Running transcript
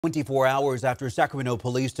24 hours after Sacramento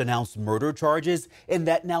police announced murder charges in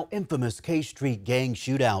that now infamous K Street gang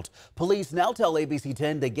shootout, police now tell ABC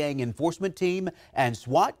 10 the gang enforcement team and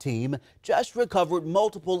SWAT team just recovered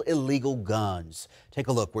multiple illegal guns. Take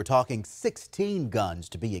a look. We're talking 16 guns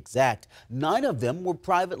to be exact. 9 of them were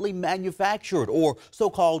privately manufactured or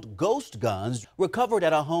so-called ghost guns recovered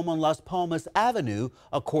at a home on Las Palmas Avenue,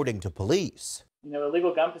 according to police.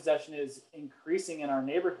 Illegal gun possession is increasing in our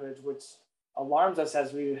neighborhoods, which alarms us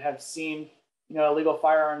as we have seen, illegal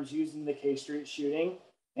firearms used in the K Street shooting,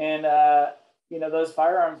 and those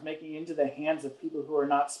firearms making into the hands of people who are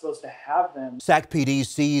not supposed to have them. Sac PD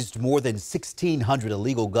seized more than 1,600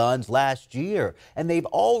 illegal guns last year, and they've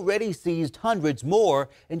already seized hundreds more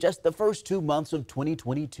in just the first 2 months of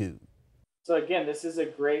 2022. So again, this is a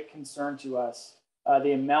great concern to us.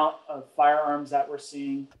 The amount of firearms that we're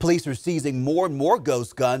seeing. Police are seizing more and more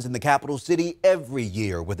ghost guns in the capital city every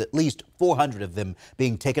year, with at least 400 of them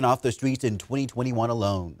being taken off the streets in 2021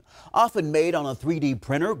 alone. Often made on a 3D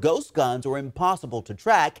printer, ghost guns are impossible to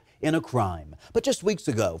track in a crime. But just weeks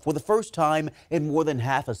ago, for the first time in more than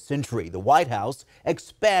half a century, the White House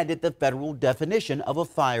expanded the federal definition of a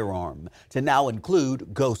firearm to now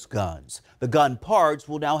include ghost guns. The gun parts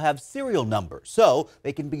will now have serial numbers so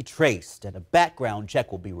they can be traced, and a background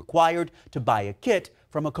check will be required to buy a kit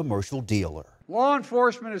from a commercial dealer. Law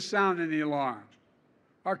enforcement is sounding the alarms.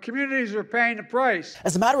 Our communities are paying the price.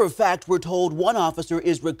 As a matter of fact, we're told one officer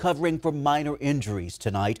is recovering from minor injuries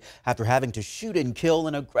tonight after having to shoot and kill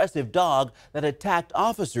an aggressive dog that attacked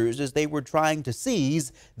officers as they were trying to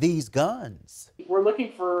seize these guns. We're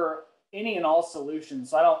looking for any and all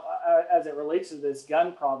solutions as it relates to this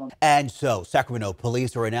gun problem. And so Sacramento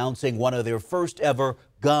police are announcing one of their first ever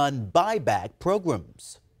gun buyback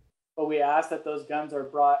programs. But we ask that those guns are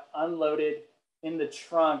brought unloaded in the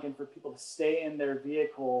trunk and for people to stay in their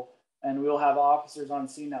vehicle, and we'll have officers on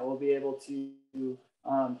scene that will be able to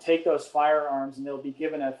take those firearms, and they'll be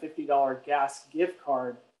given a $50 gas gift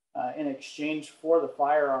card in exchange for the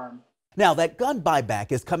firearm. Now, that gun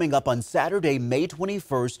buyback is coming up on Saturday, May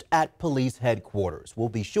 21st at police headquarters. We'll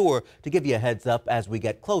be sure to give you a heads up as we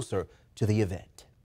get closer to the event.